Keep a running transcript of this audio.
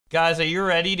Guys, are you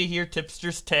ready to hear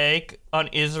Tipster's take on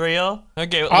Israel?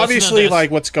 Okay, obviously, like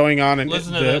what's going on in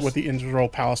with the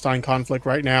Israel-Palestine conflict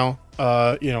right now.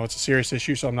 You know, it's a serious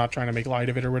issue, so I'm not trying to make light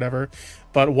of it or whatever.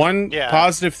 But one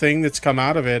positive thing that's come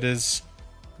out of it is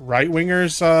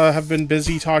right-wingers have been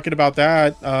busy talking about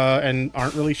that and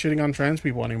aren't really shitting on trans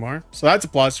people anymore. So that's a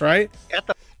plus, right?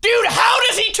 Dude, how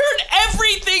does he turn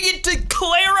everything into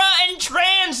Clara and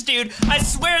trans, dude? I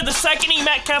swear, the second he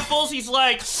met Keffels, he's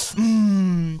like,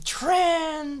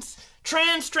 trans.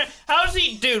 How does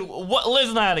he, dude, what,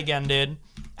 listen to that again, dude.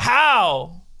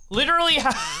 How? Literally,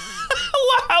 how?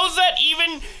 How's that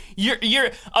even,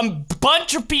 a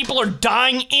bunch of people are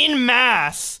dying in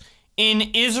mass in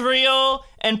Israel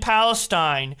and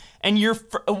Palestine, and your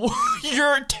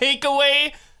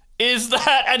takeaway is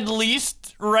that at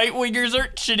least right-wingers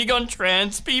aren't shitting on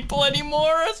trans people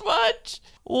anymore as much?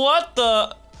 What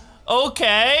the?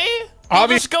 Okay. They'll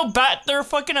just go back. Their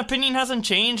fucking opinion hasn't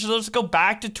changed. They'll just go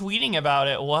back to tweeting about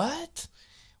it. What?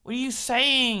 What are you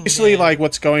saying? Obviously, like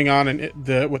what's going on in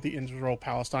with the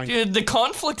Israel-Palestine. Dude, the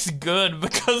conflict's good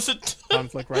because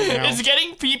conflict right now. It's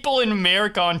getting people in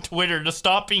America on Twitter to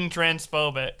stop being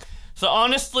transphobic. So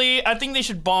honestly, I think they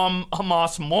should bomb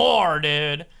Hamas more,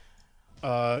 dude.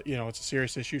 You know, it's a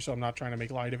serious issue, so I'm not trying to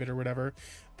make light of it or whatever.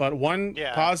 But one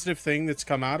positive thing that's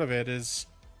come out of it is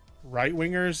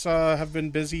right-wingers have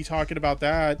been busy talking about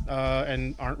that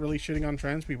and aren't really shitting on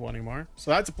trans people anymore. So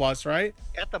that's a plus, right?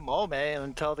 At the moment,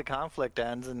 until the conflict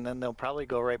ends, and then they'll probably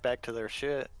go right back to their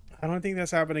shit. I don't think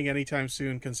that's happening anytime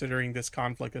soon, considering this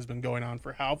conflict has been going on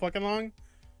for how fucking long?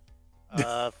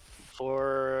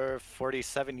 For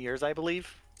 47 years, I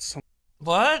believe.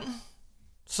 What?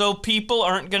 So people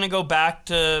aren't gonna go back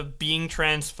to being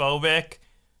transphobic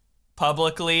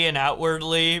publicly and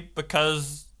outwardly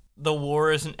because the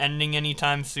war isn't ending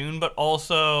anytime soon, but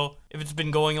also if it's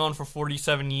been going on for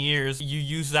 47 years, you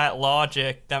use that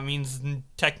logic, that means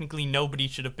technically nobody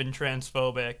should have been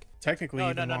transphobic. Technically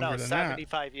even longer than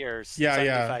 75 years. Yeah,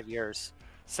 75 years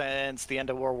since the end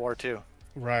of World War II.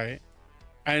 Right.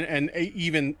 And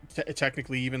even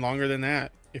technically even longer than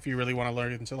that. If you really want to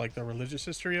learn into like the religious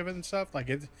history of it and stuff, like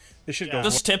it should go.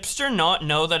 Does Tipster not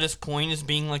know that his point is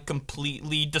being like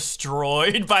completely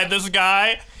destroyed by this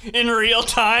guy in real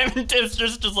time? And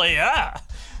Tipster's just like, yeah.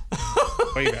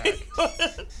 Way back.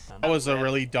 That was a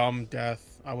really dumb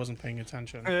death. I wasn't paying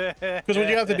attention. Because what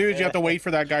you have to do is you have to wait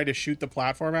for that guy to shoot the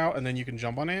platform out, and then you can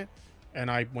jump on it. And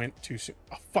I went too soon.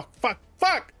 Oh,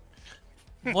 fuck!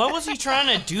 What was he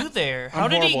trying to do there? How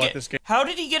did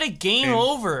he get a game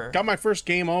over? Got my first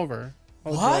game over.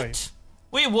 Oh, what?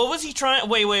 Boy. Wait, what was he trying?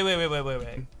 Wait.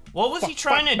 What was he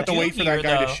trying to do wait for that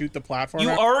guy to shoot the platform.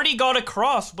 You already got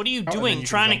across. What are you doing?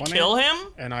 Trying to kill him?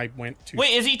 And I went to.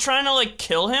 Wait, is he trying to like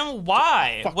kill him?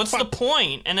 Why? What's the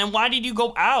point? And then why did you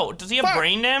go out? Does he have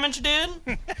brain damage,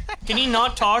 dude? Can he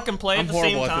not talk and play at the same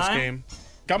time? I'm horrible at this game.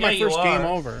 Got my first game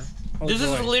over. Oh, this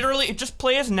is literally just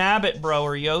play as Nabbit, bro,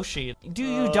 or Yoshi. Dude,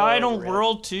 you died on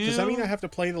World 2. Does that mean I have to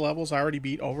play the levels I already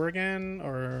beat over again,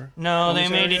 or? No, they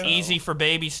made it easy for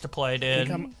babies to play,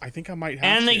 dude. I think I might have.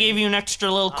 And they gave you an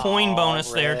extra little coin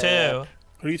bonus there too.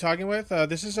 Who are you talking with?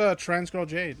 This is Trans Girl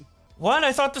Jade. What?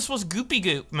 I thought this was Goopy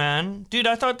Goop, man. Dude,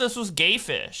 I thought this was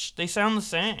Gayfish. They sound the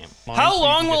same. How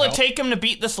long will it take him to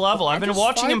beat this level? I've been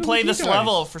watching him play this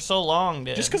level for so long,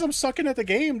 dude. Just because I'm sucking at the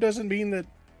game doesn't mean that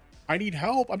I need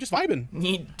help. I'm just vibing.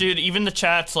 Dude, even the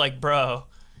chat's like, bro,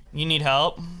 you need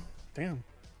help? Damn.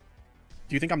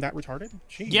 Do you think I'm that retarded?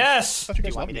 Jeez. Yes! Do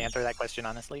you want me to answer that question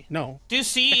honestly? No. Dude,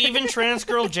 see, even Trans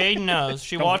Girl Jade knows.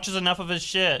 She watches enough of his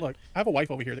shit. Look, I have a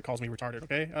wife over here that calls me retarded,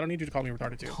 okay? I don't need you to call me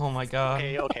retarded too. Oh my god.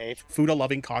 Okay.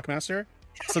 Fuda-loving cockmaster.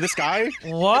 So this guy...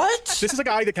 What? This is a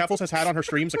guy that Keffels has had on her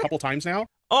streams a couple times now.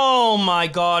 Oh my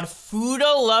god,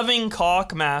 Fuda-loving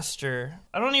cockmaster.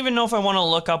 I don't even know if I want to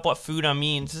look up what Fuda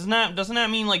means. Doesn't that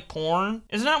mean like porn?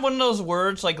 Isn't that one of those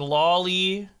words like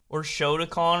lolly or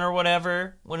Shotokan or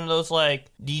whatever? One of those like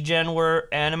degen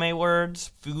anime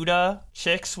words? Fuda?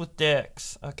 Chicks with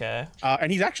dicks. Okay.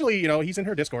 And he's actually, you know, he's in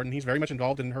her Discord and he's very much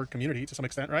involved in her community to some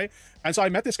extent, right? And so I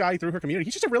met this guy through her community.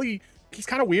 He's just he's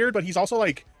kind of weird, but he's also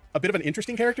like a bit of an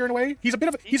interesting character in a way.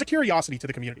 He's a curiosity to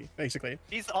the community, basically.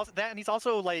 He's also that, and he's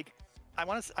also like,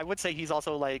 I would say he's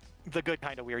also like the good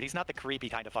kind of weird. He's not the creepy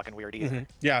kind of fucking weird either.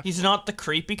 Yeah. He's not the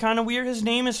creepy kind of weird. His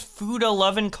name is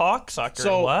Fuda-loving cocksucker.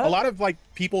 So what? A lot of like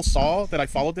people saw that I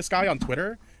followed this guy on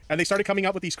Twitter, and they started coming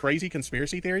up with these crazy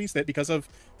conspiracy theories that because of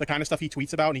the kind of stuff he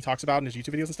tweets about and he talks about in his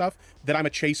YouTube videos and stuff, that I'm a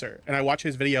chaser and I watch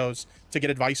his videos to get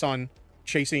advice on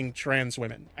chasing trans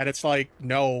women. And it's like,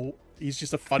 no, He's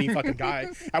just a funny fucking guy.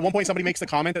 At one point, somebody makes the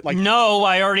comment that like, no,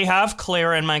 I already have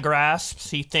Clara in my grasp,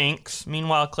 he thinks.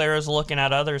 Meanwhile, Clara's looking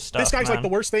at other stuff. This guy's man. like the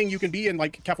worst thing you can be in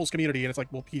like Keffel's community, and it's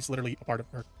like, well, he's literally a part of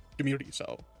her community,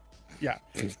 so yeah.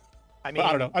 I mean, but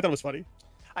I don't know. I thought it was funny.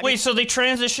 Wait, so they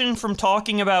transitioned from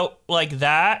talking about like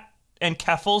that and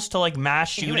Keffels to like mass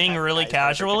shooting really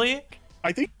casually?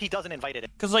 I think he doesn't invite it.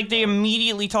 Because like they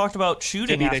immediately talked about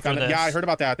shooting after this. Yeah, I heard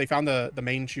about that. They found the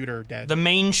main shooter dead. The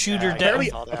main shooter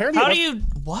dead. Apparently, how do you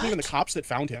what? Even the cops that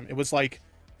found him. It was like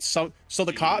so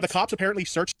the cops apparently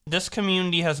searched. This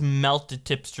community has melted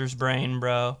Tipster's brain,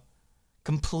 bro.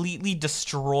 Completely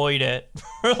destroyed it.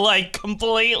 Like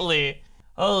completely.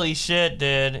 Holy shit,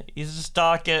 dude. He's just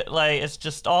talking like it's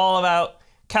just all about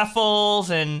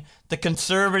Keffels and the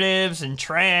conservatives and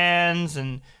trans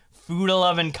and Fuda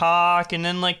loving cock and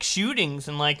then like shootings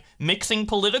and like mixing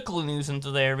political news into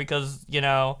there because, you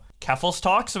know, Keffels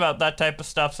talks about that type of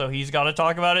stuff, so he's got to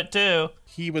talk about it too.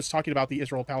 He was talking about the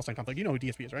Israel-Palestine conflict. You know who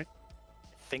DSP is, right?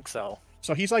 I think so.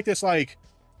 So he's like this like,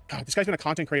 God, this guy's been a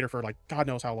content creator for like God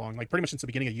knows how long, like pretty much since the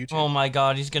beginning of YouTube. Oh my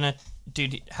God, he's gonna,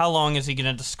 dude, how long is he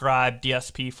gonna describe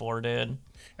DSP for, dude?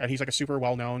 And he's like a super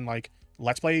well-known like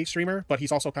Let's Play streamer, but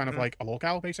he's also kind of like a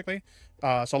locale basically. So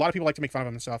a lot of people like to make fun of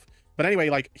him and stuff. But anyway,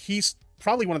 like he's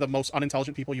probably one of the most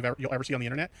unintelligent people you'll ever see on the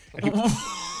internet. And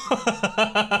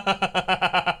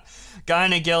Guy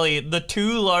Nagilli, the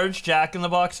 2 large Jack in the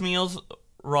Box meals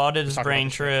rotted his brain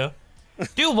true.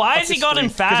 Dude, why has he gotten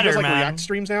fatter, he does, like, man? React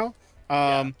streams now.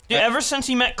 Dude, ever since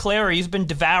he met Clara, he's been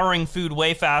devouring food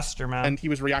way faster, man. And he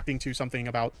was reacting to something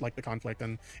about like the conflict.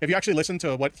 And if you actually listen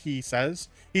to what he says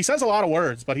a lot of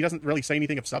words, but he doesn't really say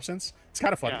anything of substance. It's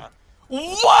kind of funny. Yeah.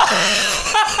 What?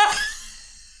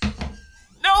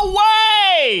 No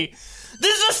way!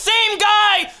 This is the same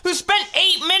guy who spent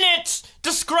 8 minutes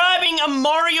describing a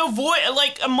Mario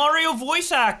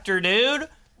voice actor, dude.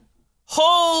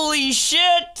 Holy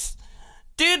shit!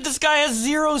 Dude, this guy has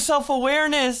zero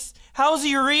self-awareness. How's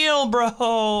he real,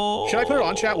 bro? Should I put it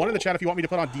on chat? One in the chat if you want me to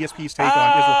put on DSP's take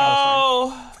on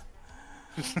Israel-Palestine.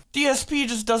 DSP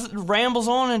just rambles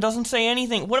on and doesn't say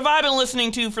anything. What have I been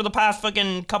listening to for the past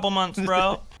fucking couple months,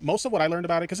 bro? Most of what I learned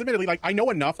about it, because admittedly, like, I know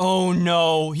enough. Oh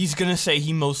no, he's gonna say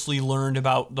he mostly learned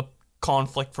about the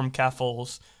conflict from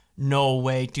Keffels. No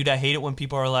way. Dude, I hate it when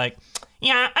people are like,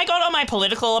 yeah, I got all my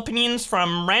political opinions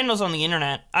from randos on the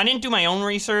internet. I didn't do my own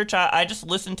research. I just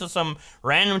listened to some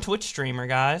random Twitch streamer,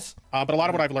 guys. But a lot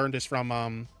of what I've learned is from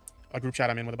a group chat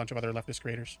I'm in with a bunch of other leftist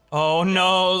creators. Oh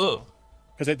no.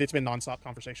 Because it's been nonstop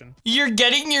conversation. You're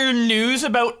getting your news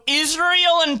about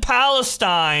Israel and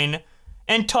Palestine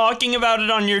and talking about it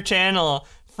on your channel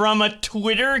from a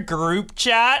Twitter group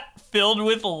chat filled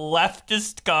with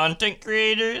leftist content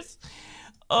creators?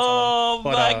 Oh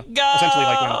my God. Essentially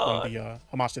like when the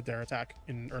Hamas did their attack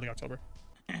in early October.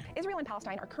 Israel and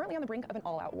Palestine are currently on the brink of an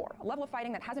all-out war, a level of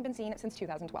fighting that hasn't been seen since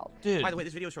 2012. Dude. By the way,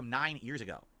 this video is from 9 years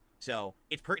ago. So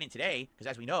it's pertinent today because,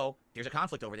 as we know, there's a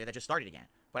conflict over there that just started again.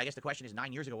 But I guess the question is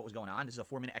 9 years ago what was going on. This is a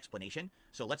 4-minute explanation.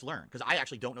 So let's learn, because I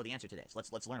actually don't know the answer to this.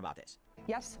 Let's learn about this.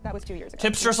 Yes, that was 2 years ago.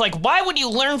 Tipster's like, why would you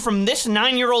learn from this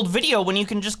 9-year-old video when you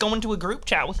can just go into a group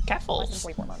chat with Keffels?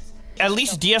 24 months. At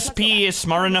least DSP is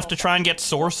smart enough to try and get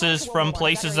sources from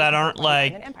places that aren't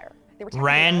like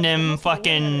random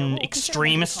fucking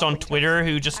extremists on Twitter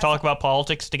who just talk about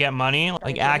politics to get money,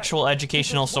 like actual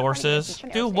educational sources.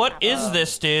 Dude, what is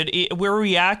this, dude? We're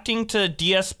reacting to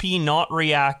DSP not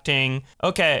reacting.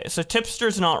 Okay, so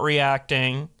Tipster's not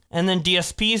reacting, and then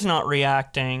DSP's not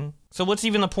reacting. So what's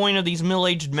even the point of these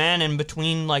middle-aged men in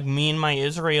between, like, me and my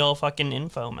Israel fucking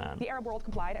info, man? The Arab world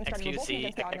complied and started revolting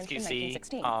against the Ottomans in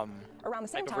 1916. Around the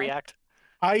same time, react.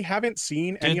 I haven't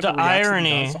seen any of the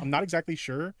irony. So I'm not exactly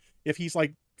sure if he's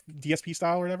like DSP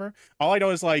style or whatever. All I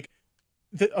know is like,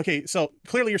 okay, so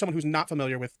clearly you're someone who's not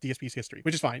familiar with DSP's history,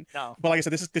 which is fine. No. But like I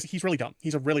said, he's really dumb.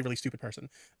 He's a really, really stupid person.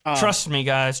 Trust me,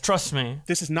 guys. Trust me.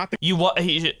 This is not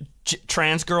the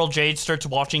trans girl Jade starts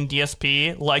watching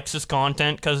DSP, likes his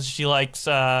content because she likes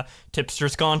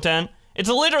Tipster's content. It's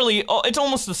literally, it's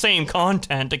almost the same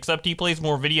content, except he plays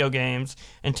more video games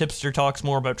and Tipster talks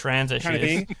more about trans issues. Kind of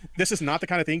thing. This is not the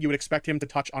kind of thing you would expect him to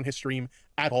touch on his stream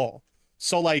at all.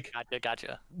 So like,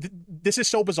 gotcha. This is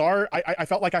so bizarre. I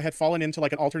felt like I had fallen into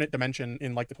like an alternate dimension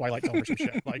in like the Twilight Zone or some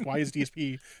shit. Like, why is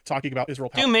DSP talking about Israel?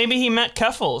 Dude, maybe he met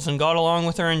Keffels and got along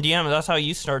with her in DM. That's how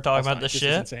you start talking about this shit.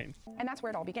 Is insane. And that's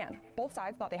where it all began. Both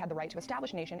sides thought they had the right to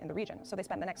establish a nation in the region, so they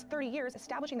spent the next 30 years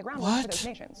establishing the groundwork for those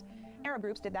nations. Arab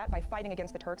groups did that by fighting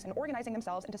against the Turks and organizing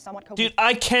themselves into somewhat cohesive. Dude,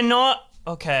 I cannot.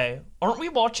 Okay, aren't we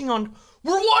watching on?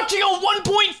 We're watching on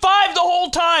 1.5 the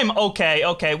whole time.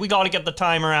 Okay, we gotta get the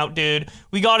timer out, dude.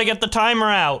 We gotta get the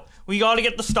timer out. We gotta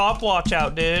get the stopwatch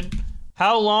out, dude.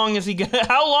 How long is he gonna?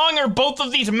 How long are both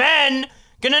of these men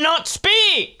gonna not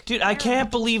speak? Dude, I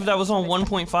can't believe that was on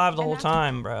 1.5 the whole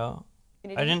time, bro.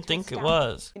 I didn't think it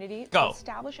was. Go.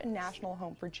 Establish a national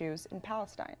home for Jews in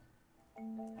Palestine.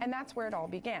 And that's where it all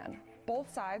began.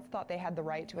 Both sides thought they had the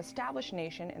right to establish a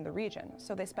nation in the region,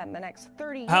 so they spent the next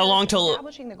 30 years How long till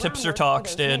establishing the Tipster groundwork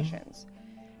talks, for those dude? nations.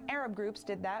 Arab groups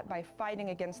did that by fighting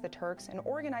against the Turks and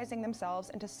organizing themselves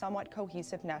into somewhat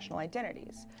cohesive national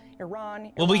identities.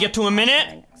 Iran, Will we get to a minute?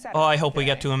 Palestine, etc. Oh, I hope we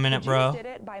get to a minute, The bro. Jews did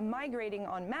it by migrating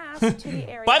en masse to the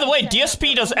area. By the way, and setting up DSP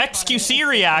their does own XQC economy and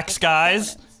reacts, political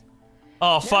guys. governance.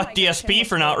 Oh, Their fuck migration DSP was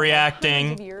for not followed by reacting.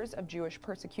 hundreds of years of Jewish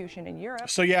persecution in Europe.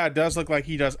 So yeah, it does look like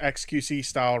he does XQC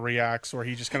style reacts where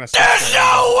he just kind of. There's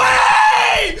no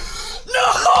way!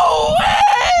 No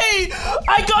way!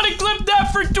 I gotta clip that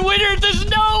for Twitter. There's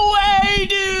no way,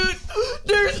 dude.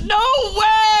 There's no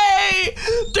way.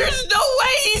 There's no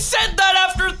way he said that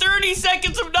after 30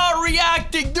 seconds of not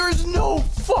reacting. There's no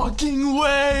fucking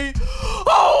way.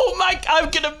 Oh my, I'm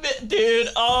gonna miss, dude.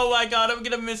 Oh my god, I'm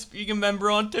gonna miss being a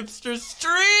member on Tipster's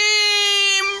stream,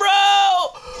 bro.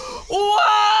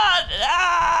 What?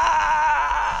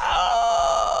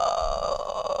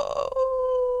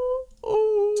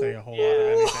 Say a whole Yeah, lot of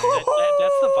anything.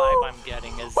 that's the vibe I'm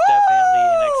getting. Is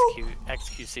definitely an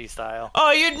XQC style.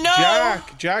 Oh, you know.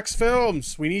 Jack's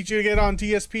Films. We need you to get on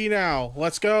DSP now.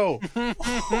 Let's go. Israel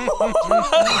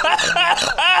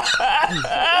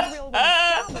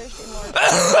was established in large part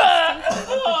as a safe haven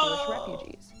for Jewish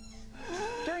refugees.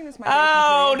 During this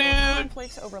migration period, there were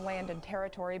conflicts over land and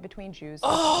territory between Jews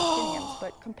and Palestinians,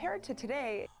 but compared to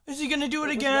today, Is he gonna do it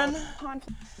was again? relative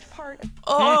conflict part of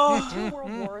Oh, two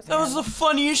world wars. that was the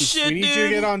funniest shit, We need dude. you to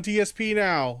get on DSP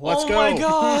now. Let's go. Oh my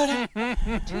god.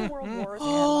 two world wars. and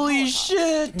the Holy Holocaust.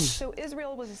 shit. So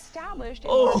Israel was established in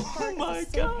Oh large part my as a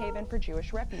safe God. haven for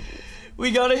Jewish refugees.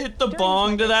 We gotta hit the During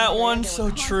bong this to that migration one. period, there So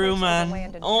were true, conflicts over land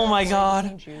man. and Oh my territory god.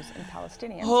 between Jews and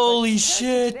Palestinians, Holy but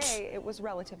shit. compared to Today, it was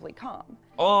relatively calm.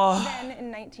 Oh. Then in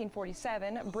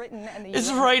 1947, Britain and the It's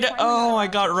US right. finally Oh got my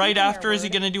around god. to Right keeping their after, is he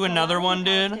word gonna do and another allowing one,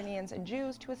 dude? Palestinians and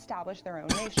Jews to establish their own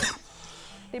nation.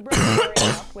 They broke the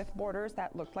area up with borders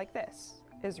that looked like this.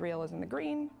 Israel is in the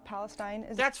green, Palestine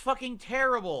is. That's fucking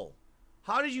terrible.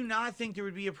 How did you not think there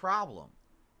would be a problem?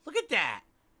 Look at that.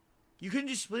 You couldn't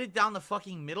just split it down the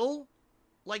fucking middle?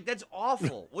 Like, that's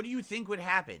awful. What do you think would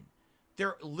happen?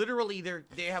 They're literally,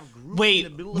 they have groups in the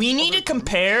Wait, middle of we need other to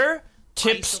compare groups,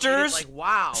 isolated, Tipsters like,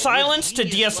 wow, silence to we're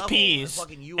genius level DSPs of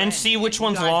fucking UN, and see which you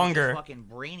one's guys are just longer. fucking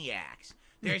brainiacs.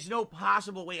 There's no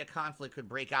possible way a conflict could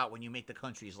break out when you make the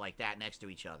countries like that next to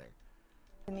each other.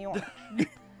 in the orange.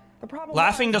 The problem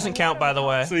Laughing was, doesn't no count, by matter the how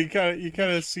way. So you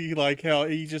kind of see like how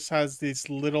he just has this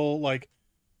little like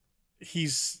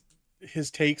his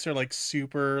takes are like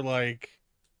super like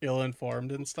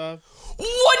ill-informed and stuff.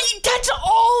 What? That's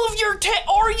all of your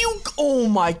Are you? Oh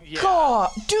my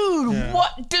god, dude! Yeah.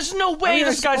 What? There's no way I mean, I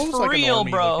this guy's suppose, for like, a real,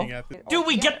 normie bro. looking at the- Dude,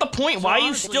 we get the point. Why are you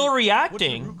honestly, still What's the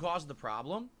reacting? root cause of the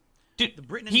problem? Dude, The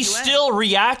Britain and he's UN. still They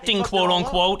reacting, fucked it quote all up.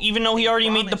 unquote, even though he They already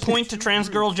made the promised point to two trans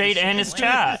girl groups Jade the and same his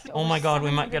land. chat. Oh my god,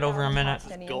 we might get over a minute.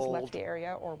 Palestinians Gold. left the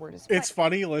area or were displaced. It's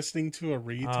funny listening to a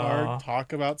retard Aw.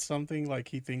 talk about something like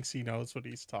he thinks he knows what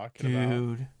he's talking about.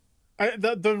 Dude.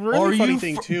 The Are really funny you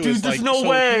thing fu- too Dude, is there's like no so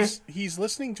way. he's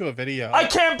listening to a video. I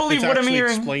can't believe that's what I'm actually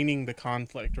hearing. explaining the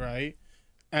conflict, right?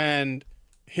 And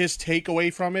his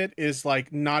takeaway from it is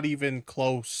like not even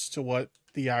close to what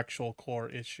the actual core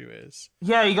issue is.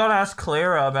 Yeah, you gotta ask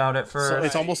Clara about it first. So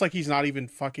it's almost like he's not even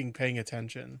fucking paying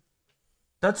attention.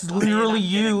 That's I'm literally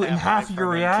getting you that in vibe half from your him,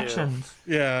 too. reactions.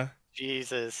 Yeah.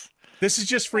 Jesus. This is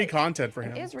just free content for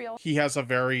In him. Israel- He has a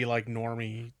very like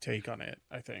normie take on it,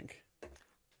 I think.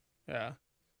 Yeah.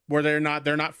 Where they're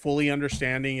not fully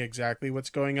understanding exactly what's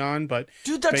going on, but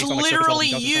Dude, that's based on, like, surface level literally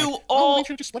details, it's you like, all make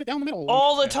sure to just split it down the middle.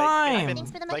 all the I've time.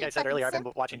 been, like I said earlier, I've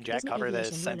been watching Jack cover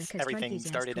this since everything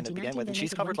started in the beginning with, and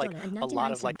she's covered like a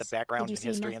lot of like the background and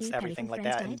history and everything like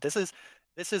that. And this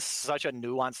is such a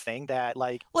nuanced thing that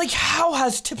like How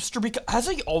has Tipster become? Has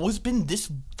he always been this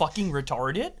fucking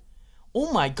retarded?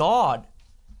 Oh my god,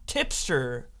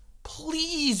 Tipster,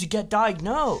 please get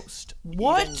diagnosed.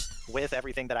 What? even with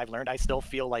everything that I've learned, I still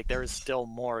feel like there is still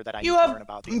more that I You need to have learn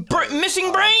about the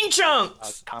missing brain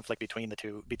chunks. conflict between the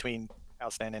two, between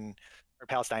Palestine and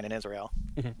Israel.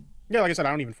 Yeah, like I said, I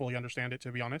don't even fully understand it,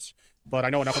 to be honest. But I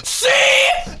know enough. See?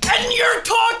 And you're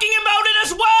talking about it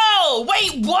as well!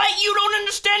 Wait, what? You don't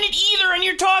understand it either, and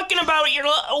you're talking about it. You're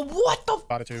like, oh, what the?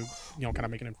 About it to, kind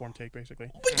of make an informed take, basically.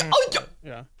 Oh,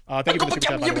 Yeah. Thank you for the super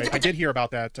chat, by the way. I did hear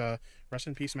about that. Rest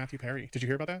in peace, Matthew Perry. Did you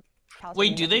hear about that?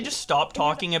 Wait, do they just stop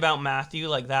talking about Matthew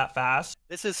like that fast?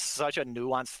 This is such a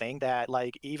nuanced thing that,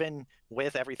 like, even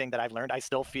with everything that I've learned, I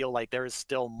still feel like there is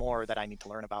still more that I need to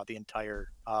learn about the entire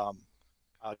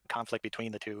conflict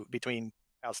between the two, between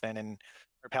Palestine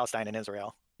and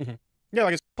Israel. Mm-hmm. Yeah,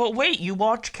 like but wait, you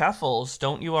watch Keffels.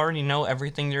 Don't you already know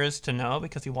everything there is to know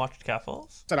because you watched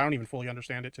Keffels? I don't even fully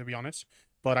understand it, to be honest.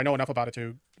 But I know enough about it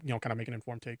to, kind of make an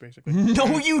informed take, basically.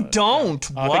 No, you don't.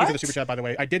 What? Thank you for the super chat, by the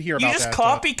way. I did hear about that. You just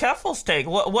copy Keffel's take.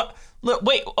 What?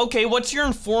 Wait, okay, what's your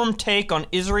informed take on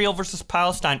Israel versus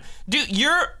Palestine? Dude,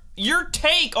 your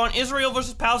take on Israel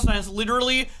versus Palestine is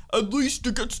literally, at least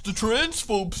it gets the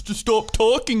transphobes to stop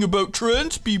talking about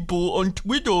trans people on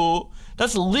Twitter.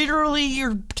 That's literally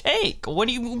your take. What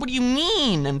do you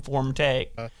mean, informed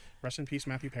take? Rest in peace,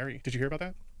 Matthew Perry. Did you hear about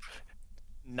that?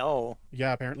 No.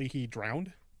 Yeah, apparently he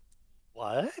drowned.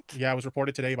 What? Yeah, it was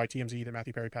reported today by TMZ that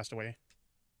Matthew Perry passed away.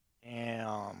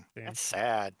 Damn. That's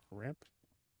sad. Rip.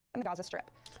 And the Gaza Strip.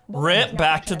 Rip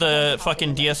back to the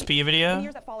fucking DSP video.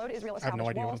 I have no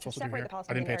idea what I'm supposed to do here.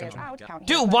 I didn't pay attention.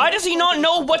 Dude, why does he not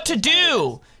know what to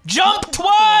do? Jump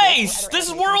twice! This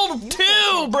is World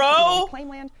 2, bro!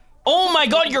 Oh my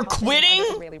god, you're quitting?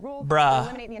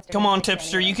 Bruh. Come on,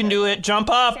 Tipster, you can do it. Jump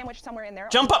up.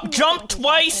 Jump up. Jump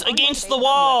twice against the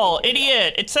wall,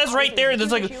 idiot. It says right there,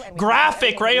 there's like a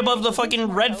graphic right above the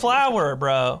fucking red flower,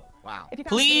 bro. Wow.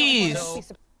 Please. So,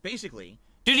 basically...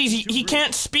 Dude, he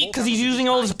can't speak because he's using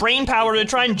all his brain power to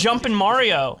try and jump in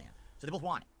Mario. So they both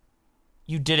want it.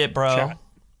 You did it, bro. Chat.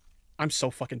 I'm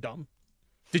so fucking dumb.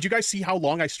 Did you guys see how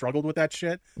long I struggled with that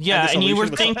shit? Yeah, and you were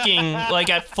thinking, like,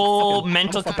 at full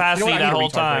mental capacity that whole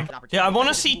time. Yeah, I want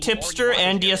to see Tipster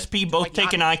and DSP both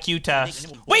take an IQ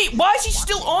test. Wait, why is he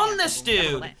still on this,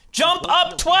 dude? Jump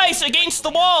up twice against the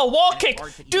wall. Wall kick.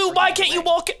 Dude, why can't you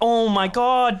wall kick? Oh my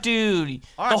god, dude.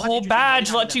 The whole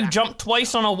badge lets you jump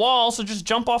twice on a wall, so just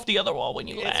jump off the other wall when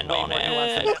you land on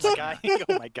it.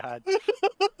 Oh my god.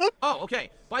 Oh, okay.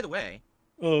 By the way,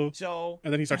 so...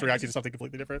 And then he starts reacting to something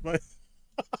completely different, but...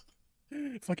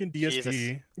 Fucking DSP.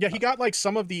 Jesus. Yeah, he got like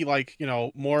some of the like,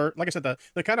 more, like I said,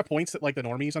 the kind of points that like the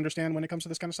normies understand when it comes to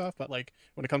this kind of stuff, but like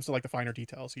when it comes to like the finer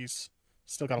details, he's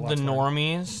still got a lot The to learn.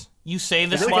 normies? You say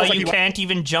this really while like you can't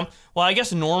even jump. Well, I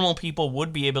guess normal people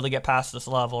would be able to get past this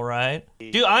level, right?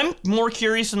 Dude, I'm more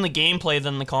curious in the gameplay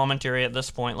than the commentary at this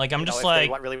point. Like, I'm just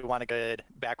like... They really want a good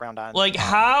background on... Like,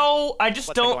 how... I just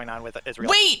what's don't... going on with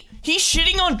Israel. Wait! He's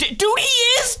shitting on... Dude, he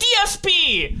is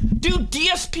DSP! Dude,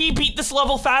 DSP beat this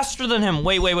level faster than him.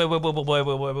 Wait. Hey,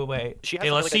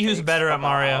 let's see who's better at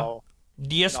Mario.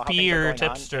 DSP or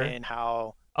Tipster? And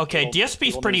how... Okay,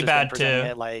 DSP's pretty bad too.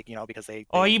 It, like, because he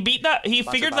beat that. He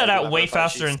figured that out way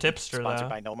faster than Tipster, though.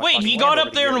 Wait, he got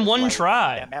up there in one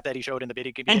try. That map that he showed in the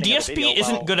video, and DSP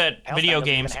isn't good at video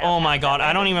games. Oh my god,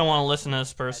 I don't even want to listen to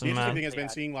this person, man. Has been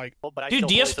seeing, like... Dude,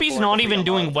 DSP's not even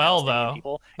doing well,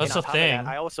 though. That's the thing.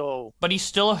 But he's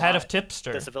still ahead of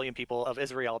Tipster. The civilian people of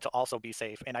Israel to also be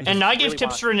safe. And I gave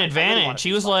Tipster an advantage.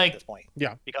 He was like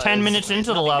 10 minutes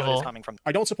into the level.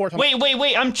 I don't support him.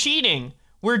 Wait, I'm cheating.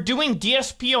 We're doing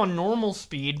DSP on normal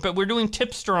speed, but we're doing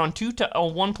Tipster on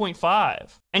 1.5.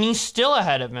 And he's still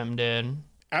ahead of him, dude.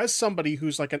 As somebody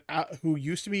who's like who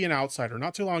used to be an outsider,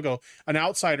 not too long ago, an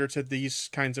outsider to these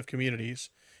kinds of communities,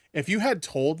 if you had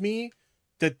told me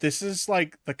that this is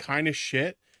like the kind of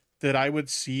shit that I would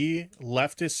see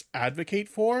leftists advocate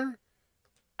for,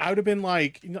 I would have been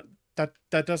like,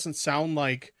 that doesn't sound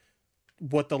like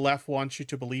what the left wants you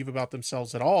to believe about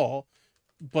themselves at all.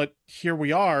 But here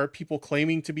we are, people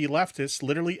claiming to be leftists,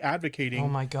 literally advocating. Oh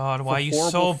my god, why are you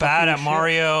so bad at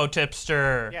Mario,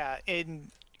 Tipster? Yeah,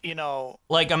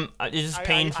 like, it is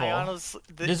painful.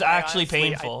 It is actually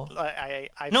painful.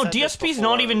 No, DSP's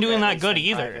not even doing that good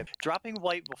either. Dropping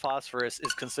white phosphorus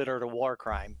is considered a war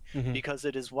crime because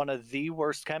it is one of the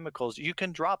worst chemicals you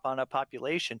can drop on a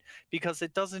population because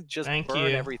it doesn't just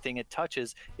burn everything it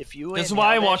touches. This is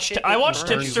why I watched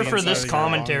Tipster for this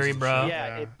commentary, bro.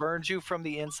 Yeah, it burns you from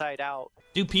the inside out.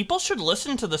 Dude, people should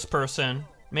listen to this person.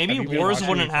 Maybe wars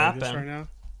wouldn't happen.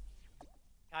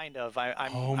 Kind of.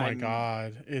 Oh my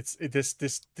god!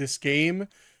 This game.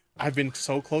 I've been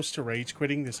so close to rage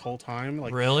quitting this whole time.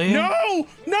 Like, really? No!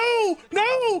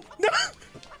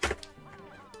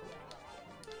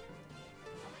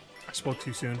 I spoke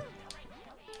too soon.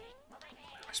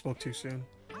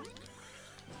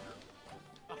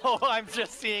 Oh, I'm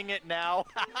just seeing it now.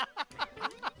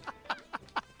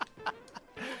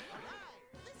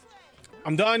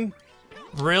 I'm done.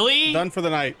 Really? I'm done for the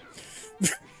night.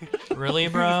 Really,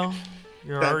 bro?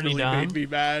 You're already done? That really made me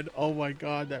mad. Oh my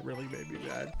god, that really made me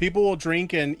mad. People will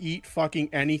drink and eat fucking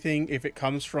anything if it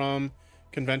comes from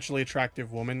conventionally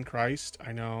attractive woman. Christ,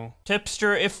 I know.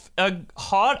 Tipster, if a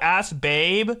hot-ass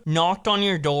babe knocked on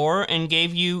your door and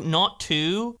gave you not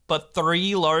 2, but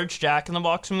 3 large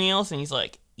Jack-in-the-Box meals, and he's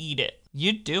like, eat it,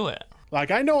 you'd do it. Like,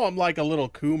 I know I'm like a little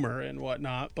coomer and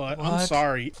whatnot, but what? I'm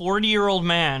sorry. 40-year-old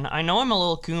man, I know I'm a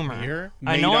little coomer.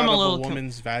 I know I'm a little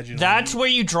woman's vaginal. That's where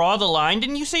you draw the line.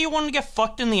 Didn't you say you wanted to get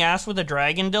fucked in the ass with a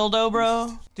dragon dildo, bro?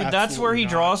 Dude, Absolutely that's where he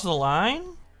not. draws the line?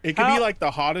 It could be like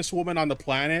the hottest woman on the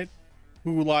planet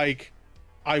who, like,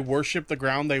 I worship the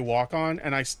ground they walk on,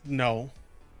 and no.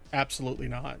 Absolutely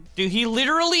not. Dude, he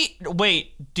literally...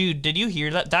 Wait, dude, did you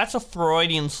hear that? That's a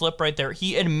Freudian slip right there.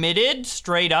 He admitted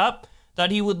straight up that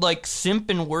he would, like, simp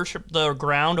and worship the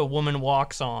ground a woman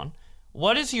walks on.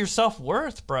 What is your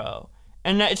self-worth, bro?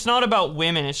 And it's not about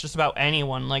women, it's just about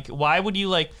anyone. Like, why would you,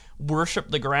 like, worship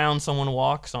the ground someone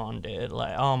walks on, dude?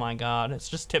 Like, oh my god. It's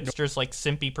just Tipster's, like,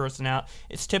 simpy personality.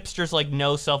 It's Tipster's, like,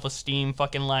 no self-esteem,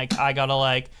 fucking, like, I gotta,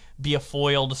 like, be a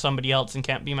foil to somebody else and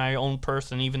can't be my own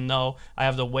person, even though I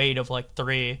have the weight of, like,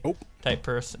 3 type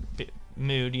person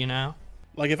mood, you know?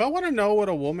 Like, if I want to know what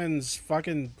a woman's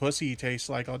fucking pussy tastes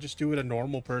like, I'll just do what a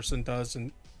normal person does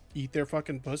and eat their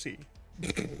fucking pussy.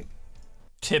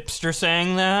 Tipster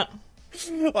saying that?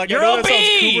 Like, you're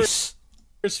obese!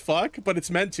 As fuck, but it's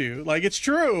meant to. Like, it's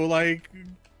true. Like,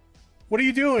 what are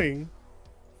you doing?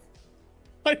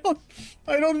 I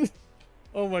don't...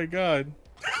 Oh my god.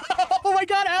 Oh my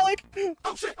god, Alec!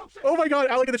 Oh shit, oh shit. Oh my god,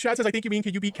 Alec in the chat says, I think you mean,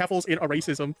 can you beat Keffels in a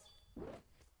racism?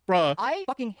 Bruh. I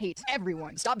fucking hate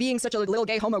everyone. Stop being such a little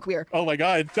gay homo queer. Oh my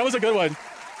god, that was a good one.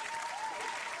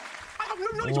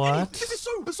 What? This is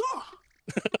so bizarre.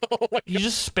 Oh my He's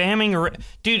just spamming.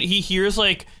 Dude, he hears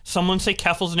like someone say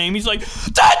Keffel's name. He's like,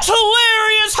 that's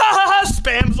hilarious! Ha ha ha!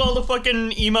 Spams all the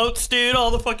fucking emotes, dude. All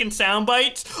the fucking sound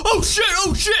bites. Oh shit!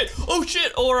 Oh shit! Oh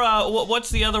shit! Or what's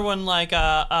the other one like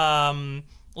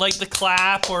the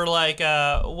clap or like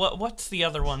what's the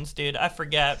other ones, dude? I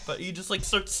forget. But he just like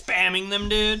starts spamming them,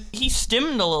 dude. He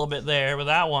stimmed a little bit there with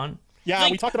that one. Yeah,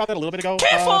 like, we talked about that a little bit ago.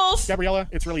 Keffels! Gabriella,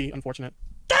 it's really unfortunate.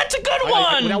 That's a good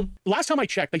one! Now, last time I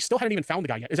checked, they still hadn't even found the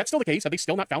guy yet. Is that still the case? Have they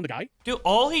still not found the guy? Dude,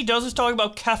 all he does is talk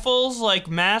about Keffels, like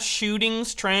mass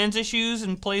shootings, trans issues,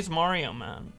 and plays Mario, man.